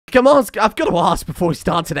Come on, I've got to ask before we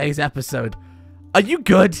start today's episode. Are you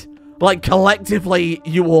good? Like, collectively,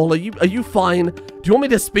 you all, are you fine? Do you want me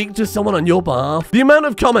to speak to someone on your behalf? The amount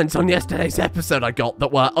of comments on yesterday's episode I got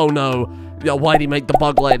that were, oh no, why'd he make the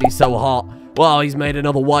bug lady so hot? Well, he's made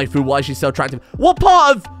another waifu, why is she so attractive? What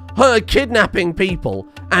part of her kidnapping people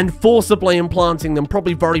and forcibly implanting them,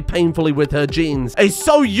 probably very painfully with her genes, is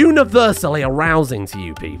so universally arousing to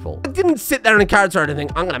you people? I didn't sit there in a character and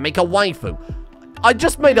think, I'm gonna make a waifu. I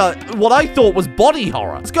just made what I thought was body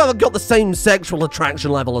horror. It's got the same sexual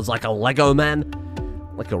attraction level as like a Lego man.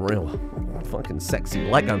 Like a real fucking sexy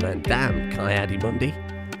Lego man. Damn, Kayadi Mundi.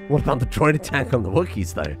 What about the droid attack on the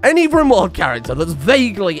Wookiees though? Any Rimworld character that's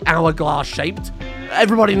vaguely hourglass shaped,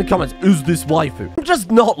 everybody in the comments, who's this waifu? I'm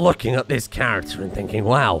just not looking at this character and thinking,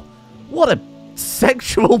 wow, what a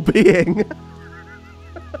sexual being.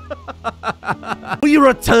 We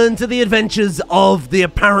return to the adventures of the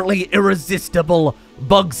apparently irresistible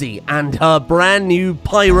Buggsy and her brand new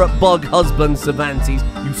pirate bug husband, Cervantes.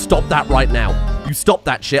 You stop that right now. You stop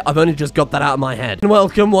that shit. I've only just got that out of my head. And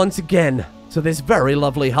welcome once again to this very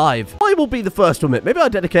lovely hive. I will be the first to admit, maybe I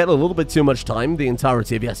dedicated a little bit too much time, the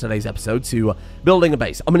entirety of yesterday's episode, to building a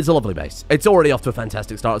base. I mean, it's a lovely base. It's already off to a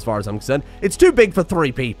fantastic start as far as I'm concerned. It's too big for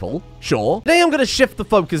 3 people, sure. Today I'm going to shift the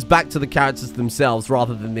focus back to the characters themselves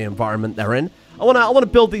rather than the environment they're in. I want to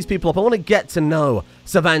build these people up. I want to get to know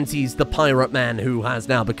Cervantes, the pirate man who has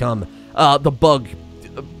now become the bug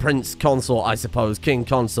prince consort, I suppose, king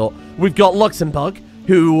consort. We've got Luxembourg,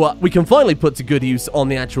 who we can finally put to good use on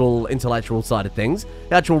the actual intellectual side of things,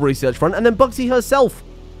 the actual research front, and then Buggsy herself,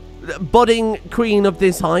 budding queen of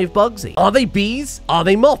this hive, Buggsy. Are they bees? Are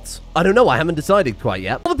they moths? I don't know, I haven't decided quite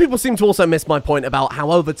yet. Other people seem to also miss my point about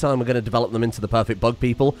how over time we're going to develop them into the perfect bug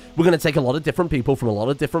people. We're going to take a lot of different people from a lot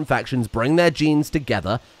of different factions, bring their genes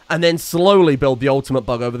together, and then slowly build the ultimate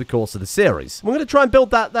bug over the course of the series. We're going to try and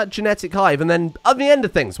build that genetic hive, and then at the end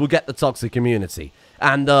of things, we'll get the toxic immunity,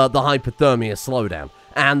 and the hypothermia slowdown,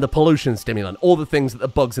 and the pollution stimulant, all the things that the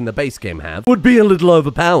bugs in the base game have. Would be a little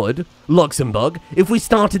overpowered, Luxembourg, if we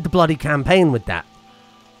started the bloody campaign with that.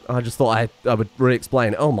 I just thought I would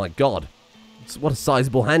re-explain. Oh my god. What a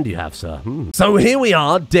sizable hand you have, sir. So here we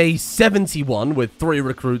are, day 71, with 3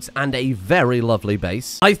 recruits and a very lovely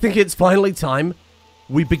base. I think it's finally time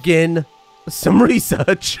we begin some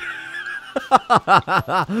research.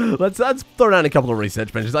 let's throw down a couple of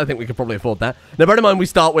research benches. I think we could probably afford that. Now, bear in mind, we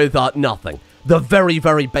start with nothing. The very,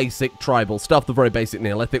 very basic tribal stuff, the very basic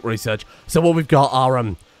Neolithic research. So what we've got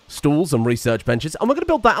are stools and research benches, and we're going to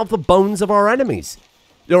build that out of the bones of our enemies.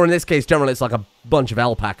 Or in this case, generally, it's like a bunch of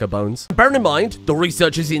alpaca bones. Bearing in mind, the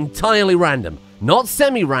research is entirely random. Not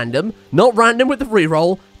semi-random, not random with the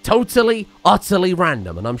reroll, totally, utterly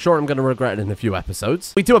random, and I'm sure I'm going to regret it in a few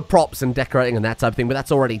episodes. We do have props and decorating and that type of thing, but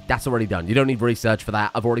that's already done. You don't need research for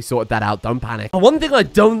that. I've already sorted that out. Don't panic. One thing I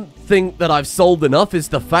don't think that I've sold enough is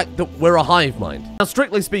the fact that we're a hive mind. Now,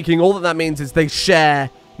 strictly speaking, all that means is they share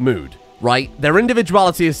mood, right? Their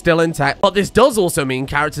individuality is still intact, but this does also mean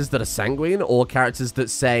characters that are sanguine or characters that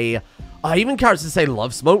say... even characters that say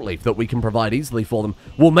love smoke leaf that we can provide easily for them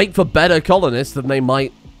will make for better colonists than they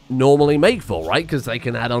might normally make for, right? Because they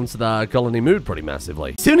can add on to the colony mood pretty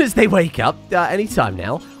massively. As soon as they wake up, anytime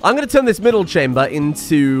now, I'm going to turn this middle chamber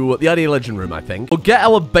into the Ideologian room, I think. We'll get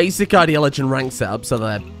our basic Ideologian rank set up so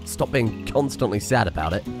that they stop being constantly sad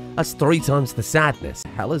about it. That's 3 times the sadness.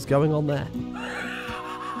 Hell is going on there?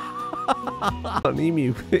 An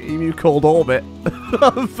emu called Orbit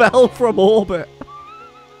fell from orbit.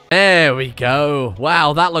 There we go.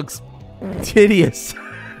 Wow, that looks hideous.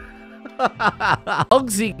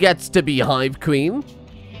 Buggsy gets to be Hive Queen.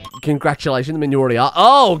 Congratulations, I mean, you already are.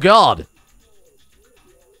 Oh, God.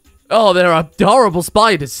 Oh, there are horrible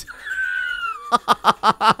spiders.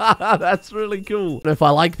 That's really cool. I don't know if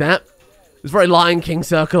I like that. It's very Lion King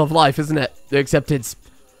circle of life, isn't it? Except it's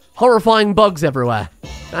horrifying bugs everywhere.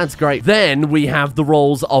 That's great. Then we have the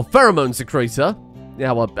roles of pheromone secretor,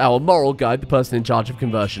 our moral guide, the person in charge of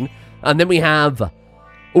conversion. And then we have...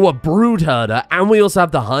 a brood herder, and we also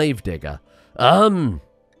have the hive digger. I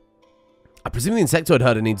presume the insectoid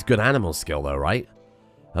herder needs good animal skill, though, right?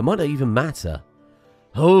 That might not even matter.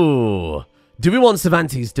 Oh, do we want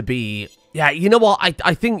Cervantes to be... Yeah, you know what?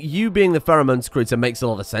 I think you being the pheromone secretor makes a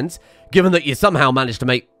lot of sense, given that you somehow managed to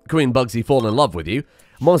make Queen Buggsy fall in love with you.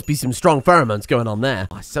 Must be some strong pheromones going on there.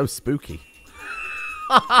 Oh, so spooky.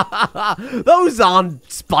 Those aren't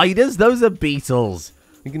spiders, those are beetles.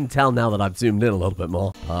 You can tell now that I've zoomed in a little bit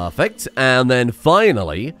more. Perfect. And then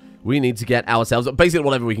finally, we need to get ourselves... basically,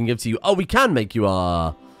 whatever we can give to you. Oh, we can make you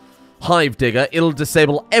a hive digger. It'll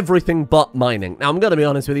disable everything but mining. Now, I'm going to be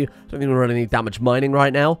honest with you. I don't think we really need that much mining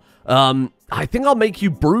right now. I think I'll make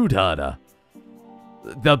you brood herder.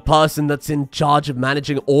 The person that's in charge of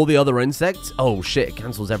managing all the other insects. Oh shit, it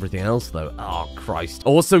cancels everything else though. Oh Christ.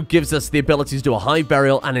 Also gives us the ability to do a hive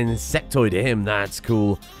burial and an insectoid to him. That's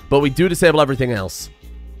cool. But we do disable everything else.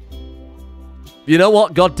 You know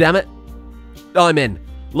what? God damn it. I'm in.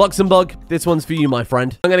 Luxembourg, this one's for you, my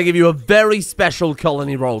friend. I'm going to give you a very special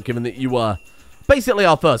colony role, given that you were basically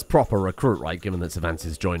our first proper recruit, right? Given that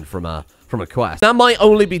Savantis joined from a quest. That might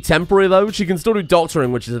only be temporary, though. She can still do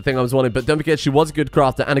doctoring, which is the thing I was wanting. But don't forget, she was a good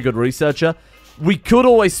crafter and a good researcher. We could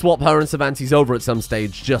always swap her and Savantis over at some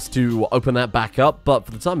stage just to open that back up. But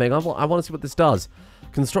for the time being, I want to see what this does.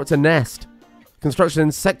 Construct a nest. Construct an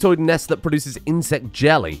insectoid nest that produces insect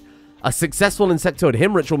jelly. A successful insectoid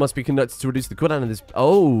hymn ritual must be conducted to reduce the cooldown of this.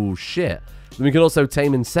 Oh, shit. Then we can also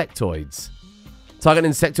tame insectoids. Target an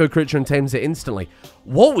insectoid creature and tames it instantly.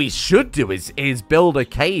 What we should do is build a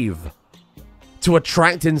cave to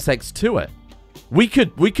attract insects to it. We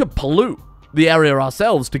could pollute the area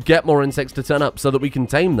ourselves to get more insects to turn up so that we can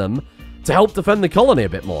tame them to help defend the colony a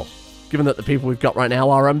bit more. Given that the people we've got right now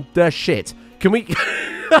are, they're shit. Can we...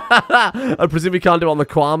 I presume we can't do it on the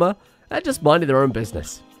Kwama. They're just minding their own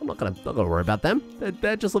business. I'm not gonna worry about them.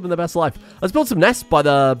 They're just living their best life. Let's build some nests by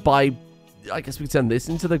I guess we can send this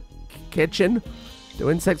into the kitchen. Do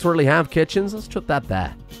insects really have kitchens? Let's put that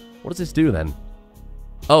there. What does this do then?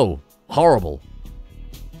 Oh, horrible.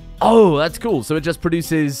 Oh, that's cool. So it just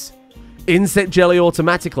produces insect jelly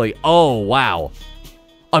automatically. Oh, wow.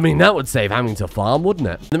 I mean, that would save having to farm, wouldn't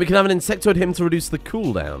it? Then we can have an insectoid hymn to reduce the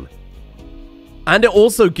cooldown. And it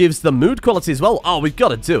also gives the mood quality as well. Oh, we've got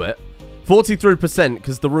to do it. 43%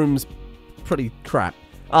 because the room's pretty crap.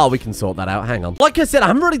 Oh, we can sort that out. Hang on. Like I said, I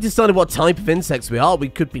haven't really decided what type of insects we are. We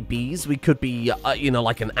could be bees. We could be, you know,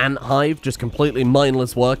 like an ant hive, just completely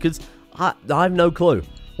mindless workers. I have no clue.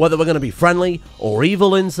 Whether we're going to be friendly or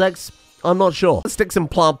evil insects, I'm not sure. Let's stick some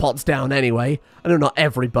plant pots down anyway. I know not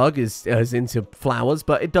every bug is into flowers,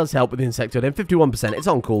 but it does help with the insectoid. And 51%, it's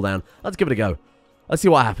on cooldown. Let's give it a go. Let's see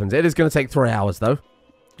what happens. It is going to take 3 hours, though.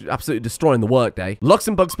 Absolutely destroying the workday.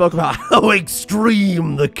 Luxembourg spoke about how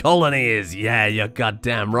extreme the colony is. Yeah, you're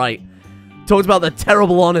goddamn right. Talked about the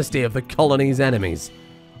terrible honesty of the colony's enemies.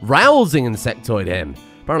 Rousing insectoid him.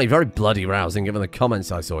 Apparently very bloody rousing given the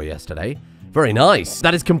comments I saw yesterday. Very nice.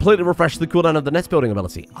 That has completely refreshed the cooldown of the nest building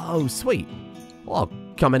ability. Oh, sweet. Well, I'll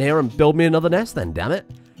come in here and build me another nest then, damn it.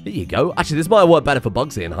 Here you go. Actually, this might work better for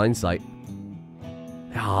Buggsy in hindsight.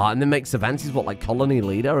 Ah, and then make Savantis, what, like colony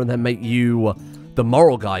leader? And then make you... the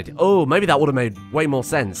moral guide. Oh, maybe that would have made way more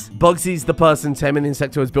sense. Buggsy's the person taming the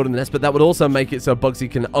insectoids building the nest, but that would also make it so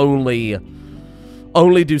Buggsy can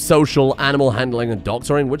only do social, animal handling, and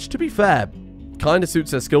doctoring, which, to be fair, kind of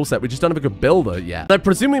suits her skill set. We just don't have a good builder yet. I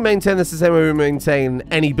presume we maintain this the same way we maintain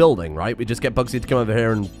any building, right? We just get Buggsy to come over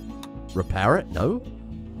here and repair it? No?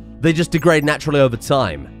 They just degrade naturally over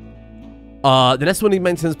time. The nest will need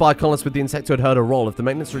maintenance by a colonist with the insectoid herder role. If the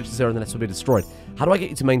maintenance reaches 0, the nest will be destroyed. How do I get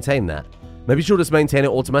you to maintain that? Maybe she'll just maintain it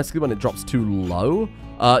automatically when it drops too low.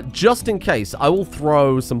 Just in case, I will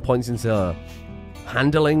throw some points into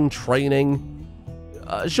handling, training.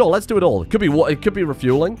 Sure, let's do it all. It could be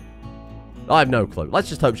refueling. I have no clue. Let's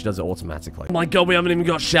just hope she does it automatically. Oh my god, we haven't even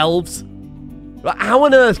got shelves. How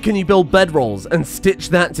on earth can you build bedrolls and stitch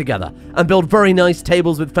that together and build very nice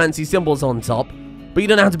tables with fancy symbols on top, but you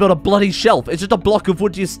don't have to build a bloody shelf? It's just a block of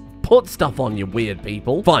wood you put stuff on, you weird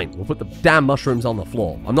people. Fine, we'll put the damn mushrooms on the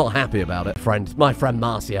floor. I'm not happy about it. My friend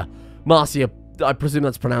Marcia. Marcia, I presume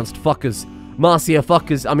that's pronounced fuckers. Marcia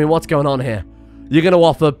fuckers. I mean, what's going on here? You're going to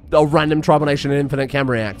offer a random tribal nation an infinite chem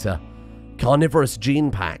reactor. Carnivorous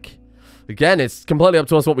gene pack. Again, it's completely up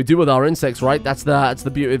to us what we do with our insects, right? That's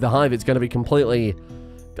the beauty of the hive. It's going to be completely...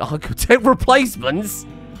 Oh, take replacements?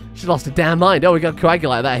 She lost her damn mind. Oh, we got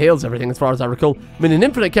coagulate. That heals everything as far as I recall. I mean, an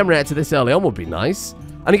infinite chem reactor this early on would be nice.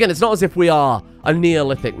 And again, it's not as if we are a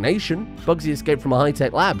Neolithic nation. Buggsy escaped from a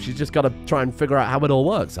high-tech lab. She's just got to try and figure out how it all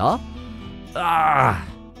works, huh?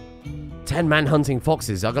 10 man hunting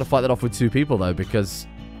foxes. I've got to fight that off with 2 people, though, because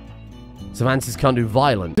Savantis can't do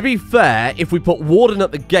violent. To be fair, if we put Warden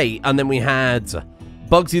at the gate and then we had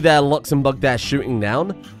Buggsy there, Luxembourg there shooting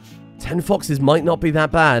down, 10 foxes might not be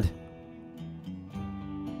that bad.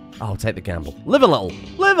 I'll take the gamble. Live a little.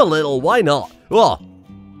 Live a little. Why not? Oh,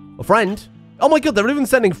 a friend. Oh my god, they're even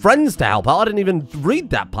sending friends to help out. I didn't even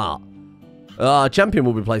read that part. Champion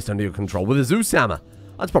will be placed under your control with a Zeus hammer.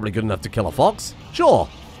 That's probably good enough to kill a fox. Sure.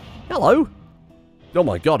 Hello. Oh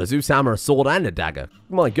my god, a Zeus hammer, a sword, and a dagger.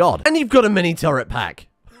 My god. And you've got a mini turret pack.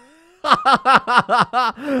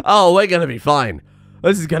 Oh, we're gonna be fine.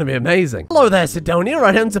 This is gonna be amazing. Hello there, Sidonia.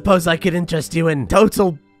 I don't suppose I could interest you in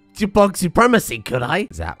total bug supremacy, could I?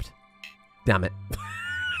 Zapped. Damn it.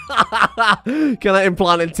 Can I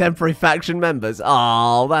implant in temporary faction members?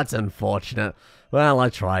 Oh, that's unfortunate. Well, I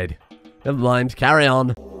tried. Never mind, carry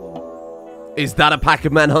on. Is that a pack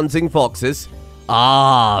of men hunting foxes?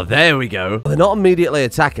 Ah, there we go. They're not immediately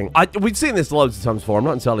attacking. We've seen this loads of times before. I'm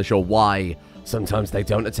not entirely sure why sometimes they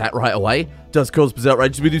don't attack right away. Does cause berserk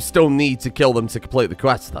rage. We do still need to kill them to complete the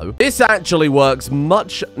quest, though. This actually works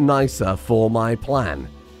much nicer for my plan.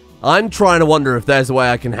 I'm trying to wonder if there's a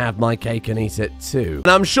way I can have my cake and eat it, too.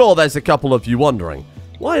 And I'm sure there's a couple of you wondering,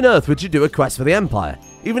 why on earth would you do a quest for the Empire?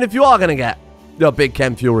 Even if you are going to get a big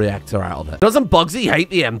chem fuel reactor out of it. Doesn't Buggsy hate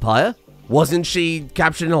the Empire? Wasn't she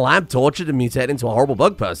captured in a lab, tortured, and mutated into a horrible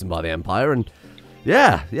bug person by the Empire? And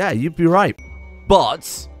yeah, you'd be right.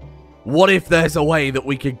 But what if there's a way that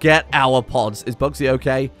we could get our pods? Is Buggsy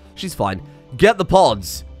okay? She's fine. Get the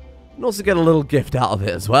pods, and also get a little gift out of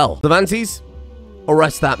it as well. Cervantes,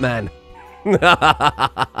 arrest that man.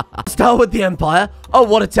 Start with the Empire. Oh,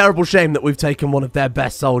 what a terrible shame that we've taken one of their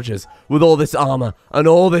best soldiers with all this armor and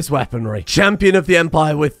all this weaponry. Champion of the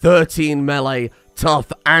Empire with 13 melee,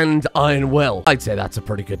 tough, and iron will. I'd say that's a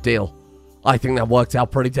pretty good deal. I think that worked out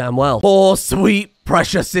pretty damn well. Poor, sweet,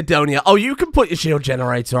 precious Sidonia. Oh, you can put your shield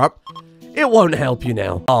generator up. It won't help you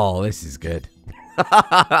now. Oh, this is good.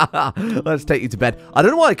 Let's take you to bed. I don't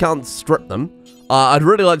know why I can't strip them. I'd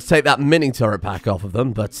really like to take that mini turret pack off of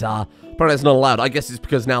them, but apparently it's not allowed. I guess it's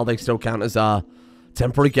because now they still count as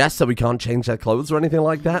temporary guests, so we can't change their clothes or anything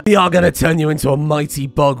like that. We are going to turn you into a mighty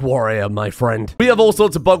bug warrior, my friend. We have all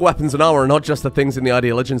sorts of bug weapons and armor, not just the things in the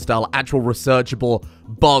Ideal Legend style, actual researchable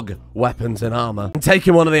bug weapons and armor. And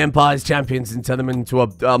taking one of the Empire's champions and turn them into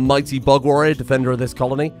a mighty bug warrior, defender of this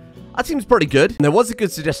colony. That seems pretty good. And there was a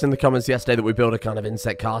good suggestion in the comments yesterday that we build a kind of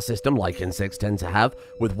insect car system, like insects tend to have,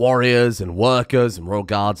 with warriors and workers and royal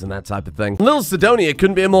guards and that type of thing. Little Sidonia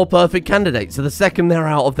couldn't be a more perfect candidate, so the second they're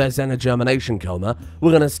out of their xenogermination coma,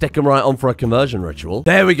 we're going to stick them right on for a conversion ritual.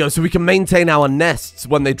 There we go, so we can maintain our nests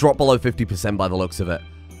when they drop below 50% by the looks of it.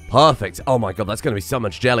 Perfect. Oh my god, that's going to be so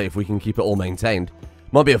much jelly if we can keep it all maintained.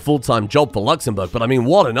 Might be a full-time job for Luxembourg, but I mean,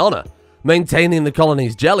 what an honor. Maintaining the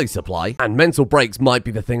colony's jelly supply, and mental breaks might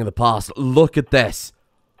be the thing of the past. Look at this.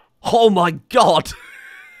 Oh my god.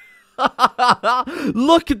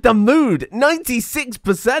 Look at the mood.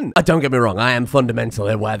 96%. Don't get me wrong, I am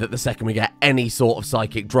fundamentally aware that the second we get any sort of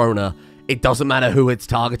psychic droner, it doesn't matter who it's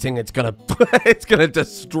targeting, it's gonna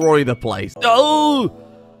destroy the place. Oh,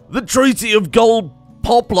 the Treaty of Gold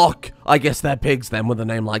Poplock. I guess they're pigs then with a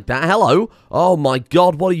name like that. Hello. Oh my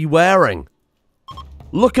god, what are you wearing?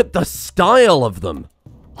 Look at the style of them.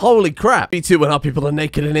 Holy crap. Me too, when our people are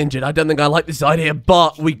naked and injured. I don't think I like this idea,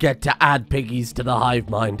 but we get to add piggies to the hive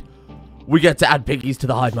mind. We get to add piggies to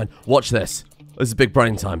the hive mind. Watch this. This is big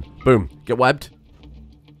brain time. Boom. Get webbed.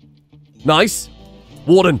 Nice.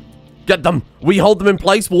 Warden. Get them. We hold them in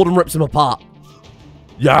place. Warden rips them apart.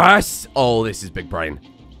 Yes. Oh, this is big brain.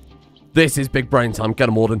 This is big brain time. Get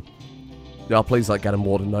him, Warden. Yeah, please, like, get him,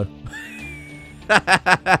 Warden, though.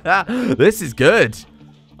 This is good.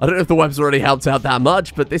 I don't know if the web's already helped out that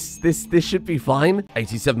much, but this should be fine.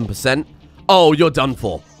 87%. Oh, you're done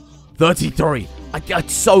for. 33. I got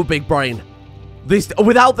so big brain.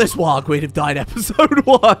 Without this warg, we'd have died episode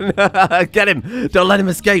 1. Get him. Don't let him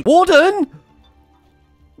escape. Warden!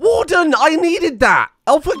 Warden, I needed that.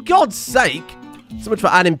 Oh, for God's sake. So much for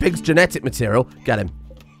adding pig's genetic material. Get him.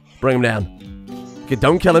 Bring him down. Okay,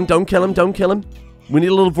 don't kill him. Don't kill him. Don't kill him. We need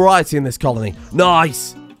a little variety in this colony.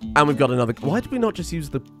 Nice. And we've got another... Why did we not just use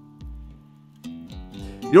the...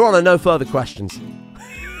 Your Honor, no further questions.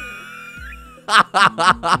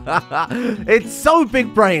 It's so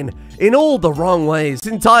big brain in all the wrong ways.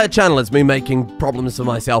 This entire channel is me making problems for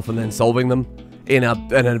myself and then solving them in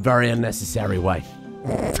a very unnecessary way.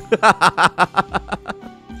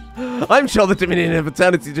 I'm sure the Dominion of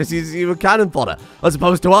Eternity just uses you as cannon fodder, as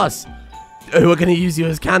opposed to us, who are going to use you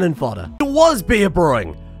as cannon fodder. It was beer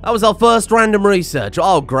brewing. That was our first random research.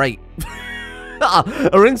 Oh, great.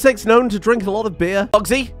 Are insects known to drink a lot of beer?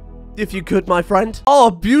 Buggsy, if you could, my friend. Oh,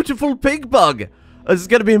 beautiful pig bug. It's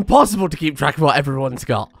going to be impossible to keep track of what everyone's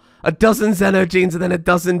got. A dozen Xenogenes and then a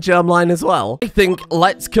dozen germline as well. I think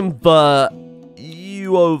let's convert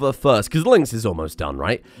you over first, because Lynx is almost done,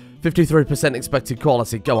 right? 53% expected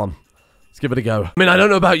quality. Go on. Let's give it a go. I mean, I don't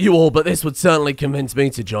know about you all, but this would certainly convince me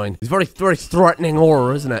to join. It's very, very threatening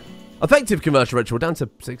aura, isn't it? Effective conversion ritual down to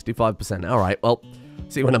 65%. All right, well,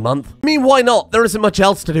 see you in a month. I mean, why not? There isn't much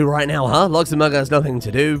else to do right now, huh? Luxembourg has nothing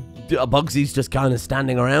to do. Buggsy's just kind of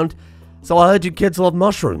standing around. So I heard you kids love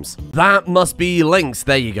mushrooms. That must be Lynx.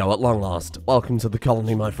 There you go, at long last. Welcome to the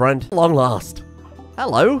colony, my friend. Long last.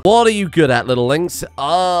 Hello. What are you good at, little lynx?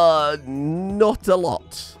 Not a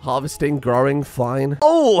lot. Harvesting, growing, fine.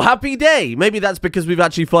 Oh, happy day. Maybe that's because we've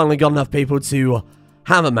actually finally got enough people to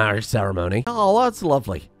have a marriage ceremony. Oh, that's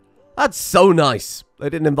lovely. That's so nice. They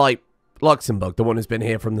didn't invite Luxembourg, the one who's been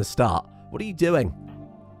here from the start. What are you doing?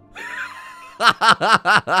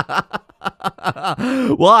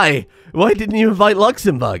 Why? Why didn't you invite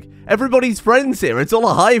Luxembourg? Everybody's friends here. It's all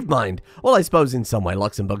a hive mind. Well, I suppose in some way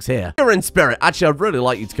Luxembourg's here. You're in spirit. Actually, I'd really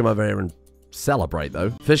like you to come over here and celebrate,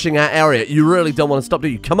 though. Fishing out area. You really don't want to stop, do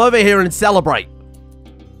you? Come over here and celebrate.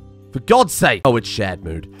 For God's sake. Oh, it's shared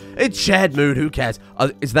mood. It's shared mood. Who cares?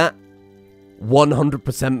 Is that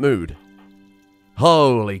 100% mood?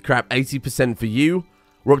 Holy crap. 80% for you.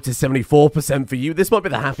 We're up to 74% for you. This might be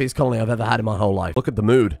the happiest colony I've ever had in my whole life. Look at the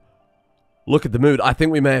mood. Look at the mood. I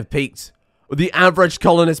think we may have peaked. The average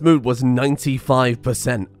colonist mood was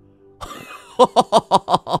 95%.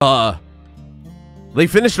 They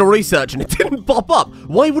finished the research and it didn't pop up.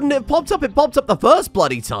 Why wouldn't it have popped up? It popped up the first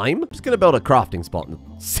bloody time. I'm just going to build a crafting spot and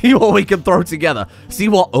see what we can throw together. See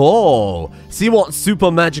what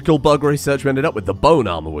super magical bug research we ended up with. The bone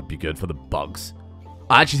armor would be good for the bugs.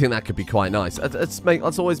 I actually think that could be quite nice.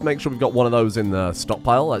 Let's always make sure we've got one of those in the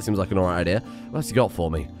stockpile. That seems like an alright idea. What else you got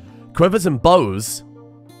for me? Quivers and bows.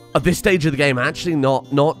 At this stage of the game, actually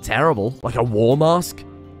not terrible. Like a war mask?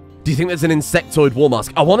 Do you think there's an Insectoid war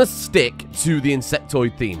mask? I want to stick to the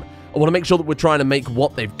Insectoid theme. I want to make sure that we're trying to make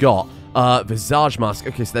what they've got. Visage mask.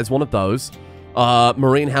 Okay, so there's one of those.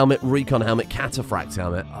 Marine helmet, recon helmet, cataphract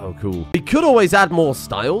helmet. Oh, cool. We could always add more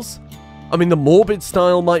styles. I mean, the morbid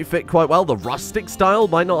style might fit quite well. The rustic style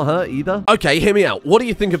might not hurt either. Okay, hear me out. What do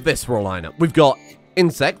you think of this for a lineup? We've got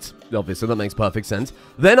insect. Obviously, that makes perfect sense.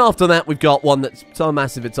 Then after that, we've got one that's so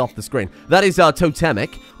massive it's off the screen. That is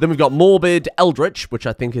totemic. Then we've got morbid eldritch, which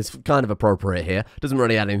I think is kind of appropriate here. Doesn't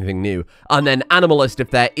really add anything new. And then animalist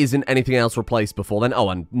if there isn't anything else replaced before then. Oh,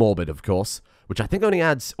 and morbid, of course, which I think only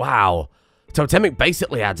adds... Wow. Totemic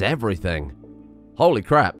basically adds everything. Holy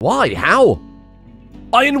crap. Why? How?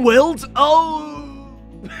 Iron-willed? Oh!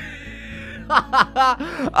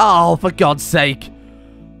 Oh, for God's sake.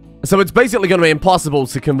 So it's basically going to be impossible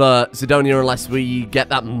to convert Sidonia unless we get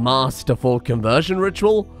that masterful conversion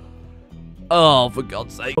ritual. Oh, for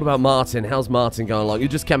God's sake. What about Martin? How's Martin going along? You're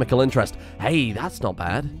just chemical interest. Hey, that's not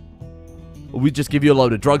bad. We just give you a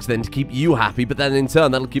load of drugs then to keep you happy, but then in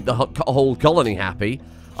turn, that'll keep the whole colony happy.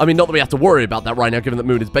 I mean, not that we have to worry about that right now, given that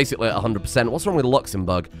mood is basically at 100%. What's wrong with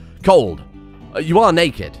Luxembourg? Cold. You are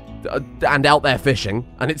naked and out there fishing,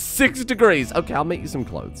 and it's 6 degrees. Okay, I'll make you some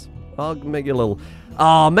clothes. I'll make you a little...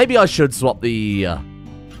 maybe I should swap the...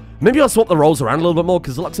 maybe I'll swap the roles around a little bit more,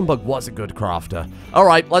 because Luxembourg was a good crafter.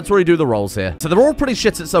 Alright, let's redo the roles here. So they're all pretty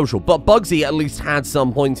shit at social, but Buggsy at least had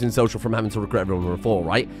some points in social from having to recruit everyone before,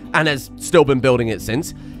 right? And has still been building it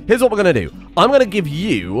since. Here's what we're going to do. I'm going to give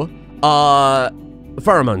you,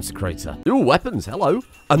 pheromone secretor. Ooh, weapons, hello.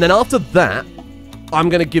 And then after that, I'm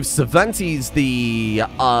going to give Cervantes the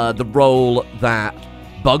role that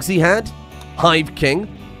Buggsy had. Hive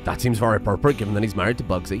King. That seems very appropriate, given that he's married to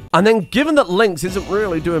Buggsy. And then, given that Lynx isn't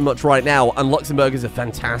really doing much right now, and Luxembourg is a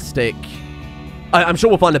fantastic... I'm sure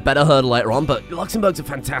we'll find a better herder later on, but Luxembourg's a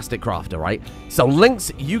fantastic crafter, right? So,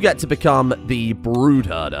 Lynx, you get to become the brood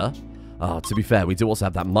herder. To be fair, we do also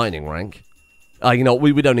have that mining rank. You know,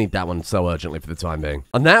 we don't need that one so urgently for the time being.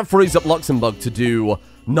 And that frees up Luxembourg to do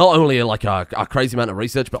not only, like, a crazy amount of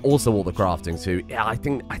research, but also all the crafting, too. Yeah, I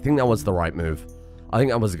think that was the right move. I think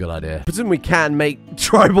that was a good idea. Presume we can make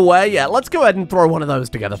tribal wear. Yeah, let's go ahead and throw one of those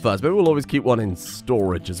together first. Maybe we'll always keep one in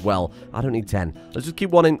storage as well. I don't need 10. Let's just keep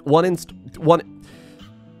one.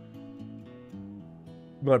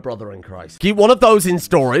 My brother in Christ. Keep one of those in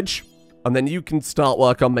storage, and then you can start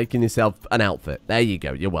work on making yourself an outfit. There you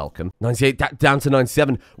go. You're welcome. 98 down to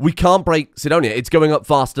 97. We can't break Sidonia. It's going up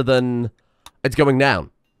faster than it's going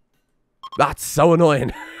down. That's so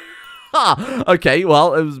annoying. Okay,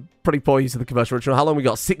 well, it was pretty poor use of the conversion ritual. How long we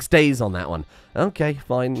got? 6 days on that one. Okay,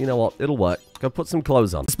 fine. You know what? It'll work. Go put some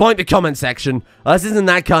clothes on. Despite the comment section, this isn't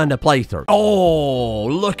that kind of playthrough. Oh,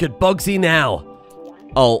 look at Buggsy now.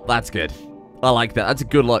 Oh, that's good. I like that. That's a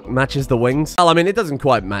good look. Matches the wings. Well, I mean, it doesn't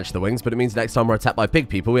quite match the wings, but it means next time we're attacked by pig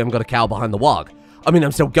people, we haven't got a cow behind the wog. I mean,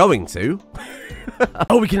 I'm still going to.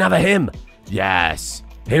 Oh, we can have a him. Yes.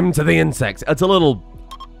 Him to the insects. It's a little...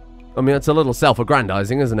 I mean, it's a little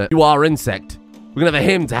self-aggrandizing, isn't it? You are insect. We're gonna have a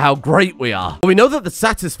hymn to how great we are. We know that the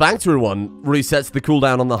satisfactory one resets the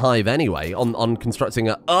cooldown on the hive anyway, on constructing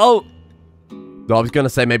a... Oh! I was gonna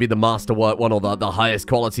say maybe the masterwork one or the highest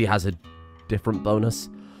quality has a different bonus.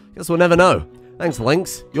 Guess we'll never know. Thanks,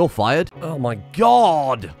 Lynx. You're fired. Oh my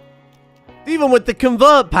god! Even with the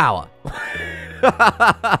convert power.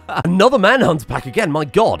 Another manhunt pack again, my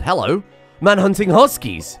god, hello. Manhunting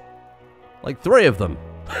huskies. Like 3 of them.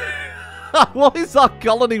 What is our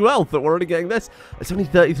colony wealth that we're already getting this? It's only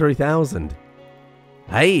 33,000.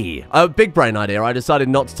 Hey, a big brain idea. I decided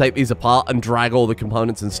not to take these apart and drag all the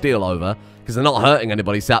components and steel over, because they're not hurting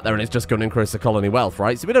anybody sat there and it's just going to increase the colony wealth,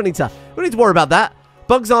 right? So we don't need to worry about that.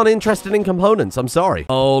 Bugs aren't interested in components, I'm sorry.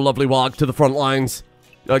 Oh, lovely walk to the front lines.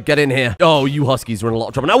 Get in here. Oh, you huskies are in a lot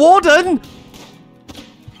of trouble. Now, Warden!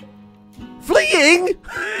 Fleeing?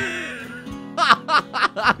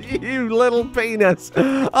 You little penis.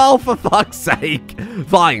 Oh, for fuck's sake.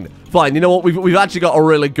 Fine. You know what? We've actually got a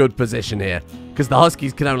really good position here. Because the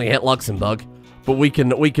huskies can only hit Luxembourg. But we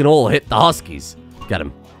can all hit the huskies. Get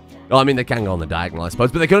them. Oh, I mean, they can go on the diagonal, I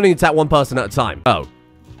suppose. But they can only attack one person at a time. Oh.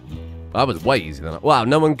 That was way easier than that. Wow,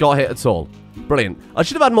 no one got hit at all. Brilliant. I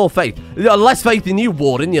should have had more faith. Less faith in you,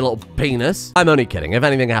 Warden, you little penis. I'm only kidding. If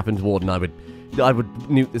anything happened to Warden, I would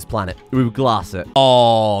nuke this planet. We would glass it.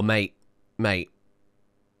 Oh, mate. Let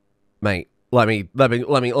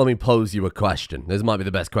me pose you a question. This might be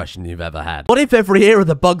the best question you've ever had. What if every era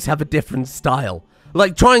the bugs have a different style?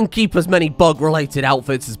 Like, try and keep as many bug-related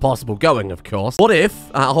outfits as possible going, of course. What if,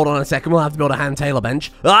 hold on a second, we'll have to build a hand tailor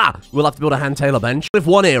bench. We'll have to build a hand tailor bench. What if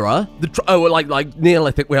one era, like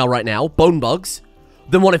Neolithic we are right now, bone bugs.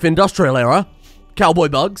 Then what if industrial era, cowboy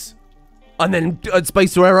bugs. And then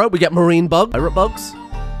spacer era, we get marine bug, pirate bugs.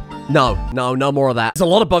 No more of that. There's a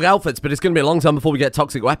lot of bug outfits, but it's going to be a long time before we get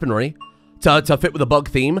toxic weaponry to fit with the bug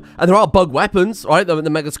theme. And there are bug weapons, right? The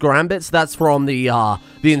Mega Scarambits, that's from the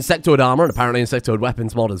Insectoid armor, and apparently Insectoid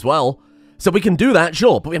weapons mod as well. So we can do that,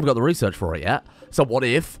 sure, but we haven't got the research for it yet. So what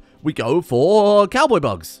if we go for cowboy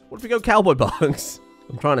bugs? What if we go cowboy bugs?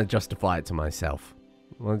 I'm trying to justify it to myself.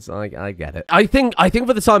 I get it. I think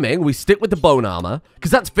for the time being, we stick with the bone armor, because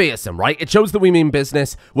that's fearsome, right? It shows that we mean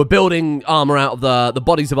business. We're building armor out of the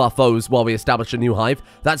bodies of our foes while we establish a new hive.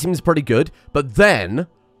 That seems pretty good. But then,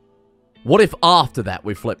 what if after that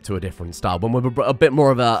we flip to a different style? When we're a bit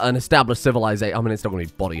more of an established civilization. I mean, it's not going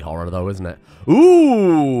to be body horror, though, isn't it?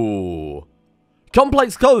 Ooh!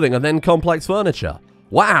 Complex clothing and then complex furniture.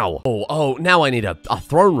 Wow. Oh, now I need a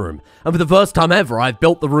throne room. And for the first time ever, I've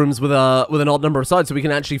built the rooms with an odd number of sides so we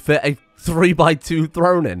can actually fit a 3x2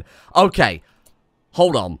 throne in. Okay.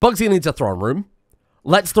 Hold on. Buggsy needs a throne room.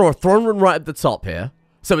 Let's throw a throne room right at the top here.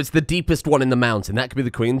 So it's the deepest one in the mountain. That could be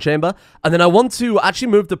the Queen Chamber. And then I want to actually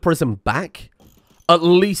move the prism back at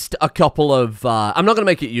least a couple of... I'm not going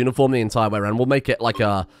to make it uniform the entire way around. We'll make it like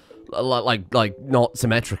not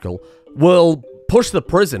symmetrical. We'll push the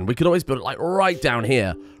prison. We could always build it like right down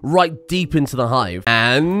here, right deep into the hive.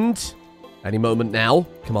 And any moment now,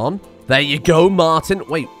 come on. There you go, Martin.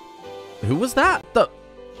 Wait, who was that?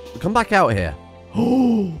 Come back out here.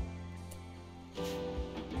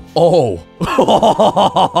 Oh.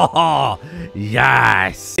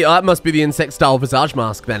 Yes. That must be the insect style visage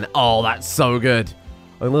mask then. Oh, that's so good.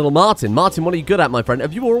 Oh, little Martin. Martin, what are you good at, my friend?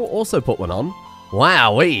 Have you also put one on?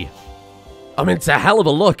 Wowee. I mean, it's a hell of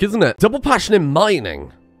a look, isn't it? Double passion in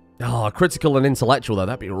mining. Oh, critical and intellectual, though.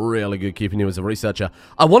 That'd be really good keeping you as a researcher.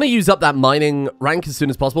 I want to use up that mining rank as soon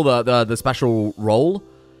as possible, the special role.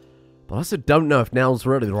 But I also don't know if now's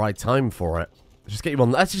really the right time for it.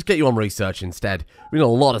 Let's just get you on research instead. We need a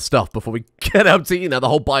lot of stuff before we get up to, the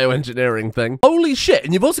whole bioengineering thing. Holy shit,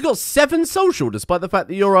 and you've also got 7 social, despite the fact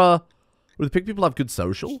that you're, Would the pig people have good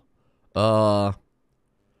social? Awful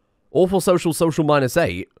social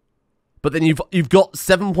 -8. But then you've got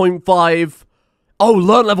 7.5. Oh,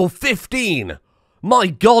 learn level 15. My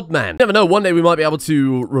god, man. You never know, one day we might be able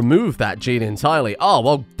to remove that gene entirely. Oh,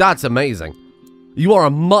 well, that's amazing. You are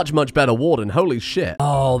a much, much better warden. Holy shit.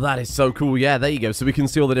 Oh, that is so cool. Yeah, there you go. So we can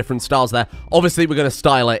see all the different styles there. Obviously, we're going to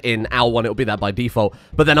style it in our one. It'll be that by default.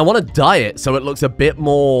 But then I want to dye it so it looks a bit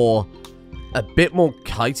more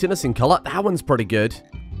chitinous in color. That one's pretty good.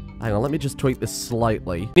 Hang on, let me just tweak this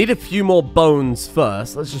slightly. Need a few more bones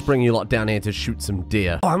first. Let's just bring you lot down here to shoot some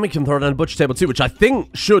deer. Oh, and we can throw it on a butcher table too, which I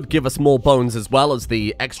think should give us more bones as well as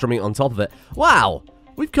the extra meat on top of it. Wow.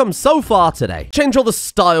 We've come so far today. Change all the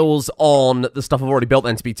styles on the stuff I've already built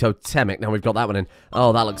then to be totemic. Now we've got that one in.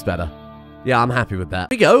 Oh, that looks better. Yeah, I'm happy with that.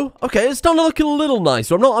 There we go. Okay, it's starting to look a little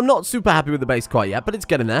nicer. I'm not super happy with the base quite yet, but it's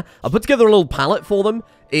getting there. I put together a little palette for them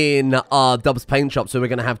in Dub's paint shop, so we're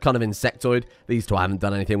going to have kind of Insectoid. These two I haven't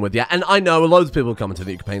done anything with yet. And I know loads of people come to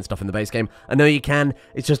that you can paint stuff in the base game. I know you can.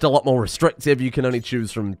 It's just a lot more restrictive. You can only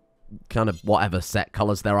choose from kind of whatever set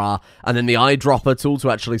colors there are. And then the eyedropper tool to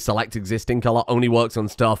actually select existing color only works on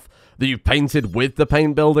stuff that you've painted with the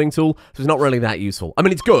paint building tool. So it's not really that useful. I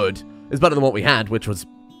mean, it's good. It's better than what we had, which was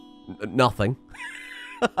nothing.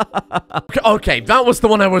 Okay, that was the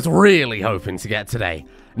one I was really hoping to get today.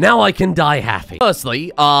 Now I can die happy. Firstly,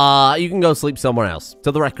 you can go sleep somewhere else.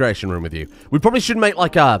 To the recreation room with you. We probably should make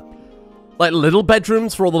like little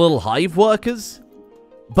bedrooms for all the little hive workers.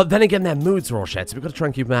 But then again, their moods are all shared, so we've got to try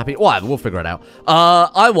and keep them happy. Whatever, we'll figure it out.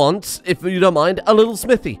 I want, if you don't mind, a little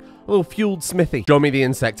smithy. A little fueled smithy. Show me the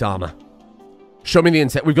insect armor. Show me the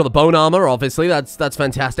insect. We've got the bone armor, obviously. That's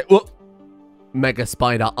fantastic. Whoa. Mega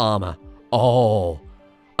spider armor. Oh.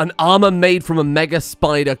 An armor made from a mega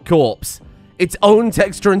spider corpse. Its own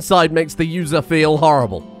texture inside makes the user feel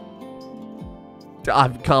horrible. I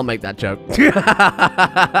can't make that joke. You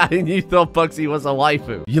thought Buggsy was a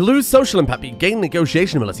waifu. You lose social impact, but you gain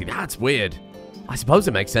negotiation ability. That's weird. I suppose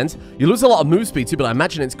it makes sense. You lose a lot of move speed too, but I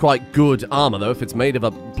imagine it's quite good armor, though, if it's made of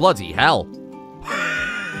a bloody hell.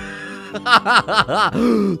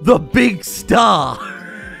 The big star.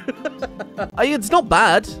 It's not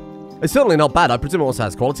bad. It's certainly not bad. I presume it also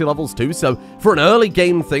has quality levels too, so for an early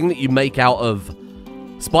game thing that you make out of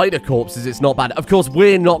spider corpses, it's not bad. Of course,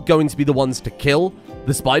 we're not going to be the ones to kill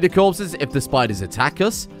the spider corpses if the spiders attack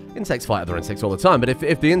us. Insects fight other insects all the time, but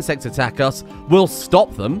if the insects attack us, we'll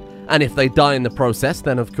stop them, and if they die in the process,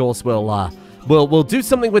 then of course we'll do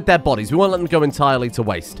something with their bodies. We won't let them go entirely to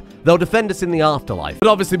waste. They'll defend us in the afterlife. But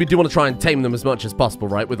obviously, we do want to try and tame them as much as possible,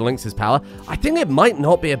 right, with Lynx's power. I think it might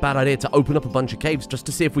not be a bad idea to open up a bunch of caves just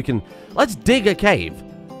to see if we can... Let's dig a cave.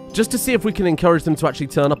 Just to see if we can encourage them to actually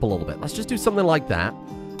turn up a little bit. Let's just do something like that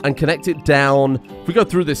and connect it down. If we go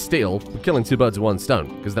through this steel, we're killing two birds with one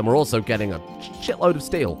stone, because then we're also getting a shitload of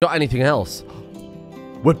steel. Got anything else?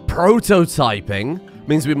 We're prototyping.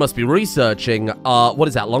 Means we must be researching, what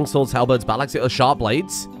is that? Long swords, halberds, battle axes, sharp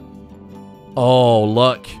blades? Oh,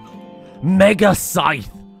 look. Mega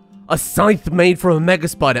scythe. A scythe made from a mega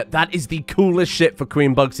spider. That is the coolest shit for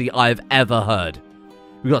Queen Buggsy I've ever heard.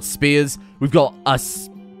 We've got spears. We've got a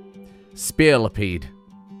spearlipede.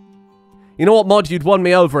 You know what, mod? You'd won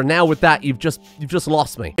me over, and now with that, you've just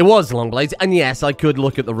lost me. It was long blades, and yes, I could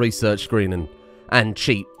look at the research screen and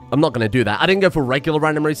cheat. I'm not going to do that. I didn't go for regular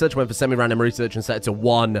random research. I went for semi-random research and set it to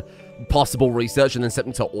one possible research and then set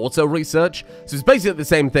them to auto research. So it's basically the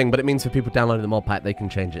same thing, but it means for people downloading the mod pack, they can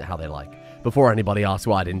change it how they like. Before anybody asks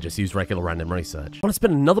why I didn't just use regular random research. I want to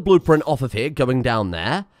spin another blueprint off of here, going down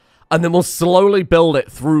there. And then we'll slowly build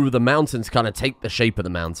it through the mountain to kind of take the shape of the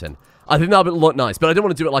mountain. I think that would look nice, but I don't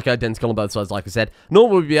want to do it like identical on both sides, like I said. Nor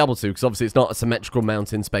will we be able to, because obviously it's not a symmetrical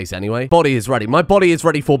mountain space anyway. Body is ready. My body is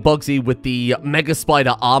ready for Buggsy with the Mega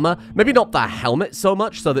Spider armor. Maybe not the helmet so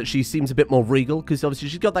much, so that she seems a bit more regal, because obviously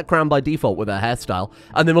she's got that crown by default with her hairstyle.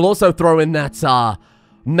 And then we'll also throw in that,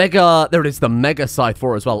 Mega... There it is, the Mega Scythe for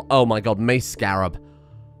her as well. Oh my god, Mace Scarab.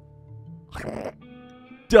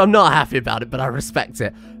 I'm not happy about it, but I respect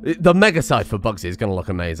it. The Mega Scythe for Buggsy is going to look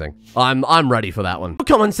amazing. I'm ready for that one.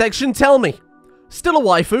 Comment section, tell me. Still a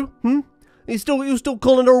waifu? You still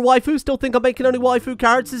calling her a waifu? Still think I'm making only waifu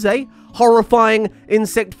characters, eh? Horrifying,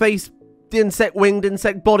 insect-faced, insect-winged,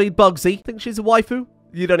 insect-bodied Buggsy. Think she's a waifu?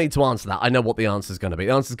 You don't need to answer that. I know what the answer's going to be.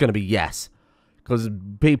 The answer's going to be yes. Because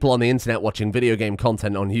people on the internet watching video game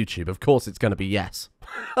content on YouTube, of course it's going to be yes.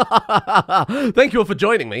 Thank you all for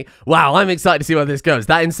joining me. Wow, I'm excited to see where this goes.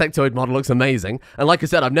 That Insectoid model looks amazing. And like I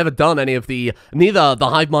said, I've never done any of neither the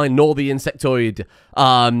Hive Mind nor the Insectoid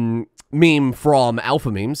meme from Alpha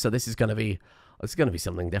Memes, so this is going to be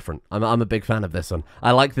something different. I'm a big fan of this one.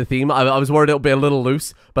 I like the theme. I was worried it'll be a little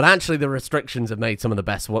loose, but actually the restrictions have made some of the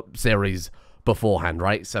best series beforehand,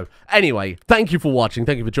 right? So anyway, thank you for watching.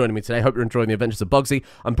 Thank you for joining me today. Hope you're enjoying the Adventures of Buggsy.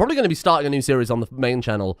 I'm probably going to be starting a new series on the main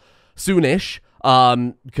channel soonish,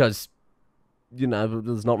 because, you know,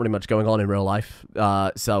 there's not really much going on in real life,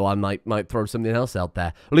 so I might throw something else out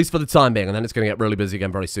there, at least for the time being, and then it's going to get really busy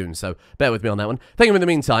again very soon, so bear with me on that one. Thank you in the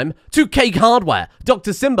meantime to Cake Hardware,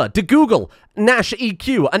 Dr. Simba, to Google, Nash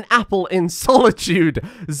EQ, An Apple in Solitude,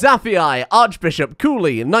 Zafii, Archbishop,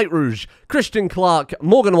 Cooley, Night Rouge, Christian Clark,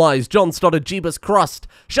 Morgan Wise, John Stoddard, Jeebus Crust,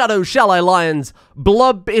 Shadow Shalai Lions,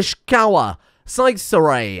 Blubbish Kawa, Sykes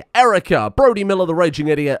Saray, Erica, Brody Miller the Raging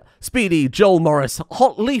Idiot, Speedy, Joel Morris,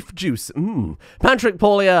 Hot Leaf Juice, Patrick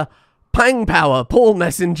Paulia, Pang Power, Paul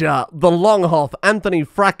Messenger, The Longhoff, Anthony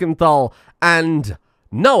Frackenthal, and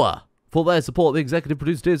Noah for their support. The executive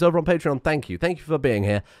producers over on Patreon. Thank you. Thank you for being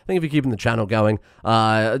here. Thank you for keeping the channel going.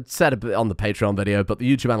 I said a bit on the Patreon video, but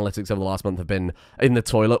the YouTube analytics over the last month have been in the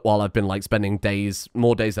toilet while I've been like spending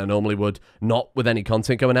more days than I normally would, not with any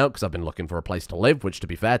content going out, because I've been looking for a place to live, which to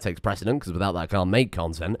be fair takes precedent, because without that I can't make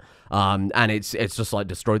content. And it's just like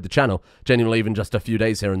destroyed the channel. Genuinely, even just a few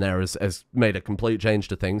days here and there has made a complete change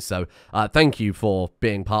to things. So thank you for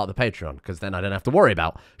being part of the Patreon, because then I don't have to worry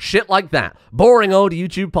about shit like that. Boring old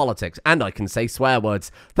YouTube politics. and I can say swear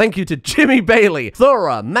words. Thank you to Jimmy Bailey,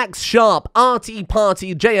 Thora, Max Sharp, RT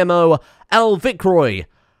Party, JMO, El Vicroy,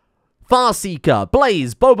 Farseeker,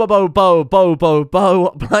 Blaze, Bo,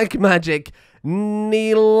 Black Magic,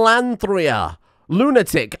 Neelanthria,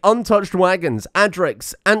 Lunatic, Untouched Wagons,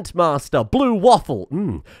 Adrix, Antmaster, Blue Waffle,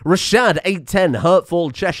 Rashad 810,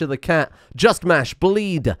 Hurtful, Cheshire the Cat, Just Mash,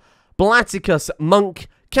 Bleed, Blaticus, Monk,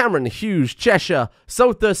 Cameron Hughes, Cheshire,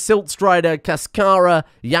 Sotha, Siltstrider, Cascara,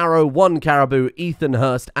 Yarrow, One Caribou, Ethan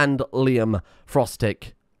Hurst, and Liam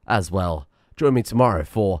Frostick as well. Join me tomorrow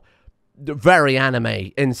for the very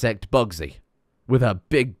anime insect Buggsy with a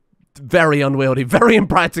big, very unwieldy, very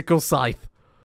impractical scythe.